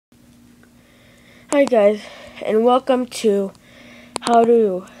Hi guys, and welcome to how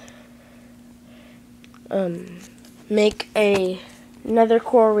to make a nether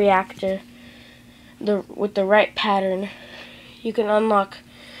core reactor with the right pattern. You can unlock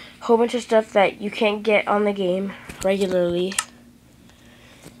a whole bunch of stuff that you can't get on the game regularly,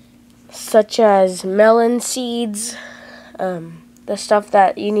 such as melon seeds, the stuff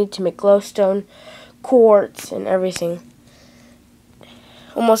that you need to make glowstone, quartz, and everything.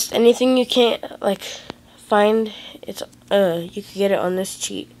 Almost anything you can't find, it's you can get it on this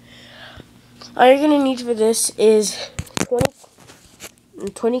cheat. All you're gonna need for this is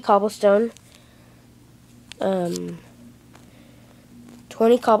 20 cobblestone, 20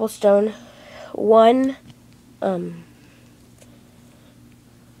 cobblestone, 20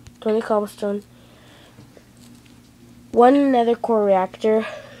 cobblestone, 1 nether core reactor,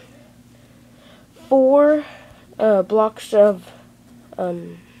 4 blocks of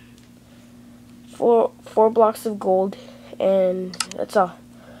four blocks of gold, and that's all.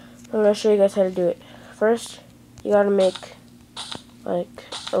 I'm gonna show you guys how to do it. First, you gotta make like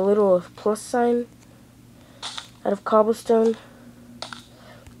a little plus sign out of cobblestone.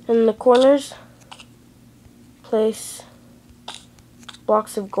 In the corners, place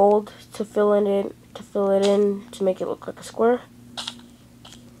blocks of gold to fill it in to make it look like a square.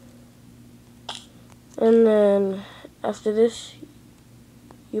 And then after this,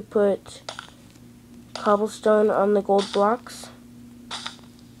 you put cobblestone on the gold blocks.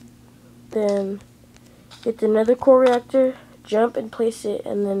 Then get the nether core reactor, jump and place it,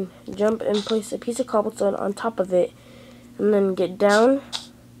 and then jump and place a piece of cobblestone on top of it, and then get down,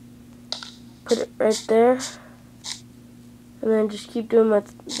 put it right there, and then just keep doing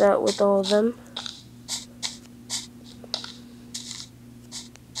that with all of them.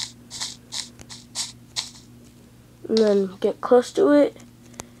 And then get close to it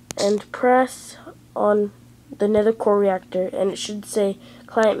and press on the nether core reactor, and it should say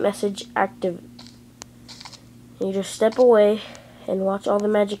client message active. And you just step away and watch all the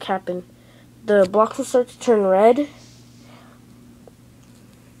magic happen. The blocks will start to turn red.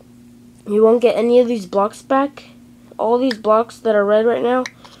 You won't get any of these blocks back. All these blocks that are red right now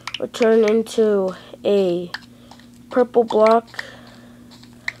will turn into a purple block.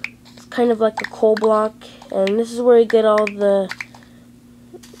 It's kind of like a coal block, and this is where you get all the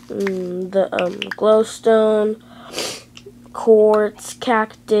glowstone, quartz,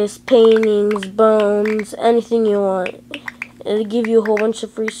 cactus, paintings, bones, anything you want. It'll give you a whole bunch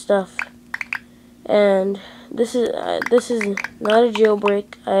of free stuff. And this is not a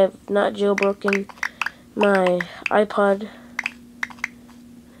jailbreak. I have not jailbroken my iPod.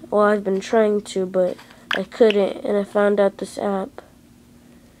 Well, I've been trying to, but I couldn't, and I found out this app.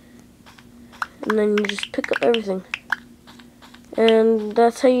 And then you just pick up everything. And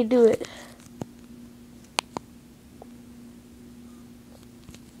that's how you do it.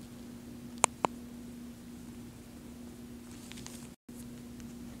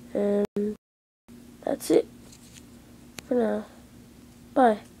 And that's it for now.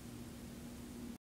 Bye.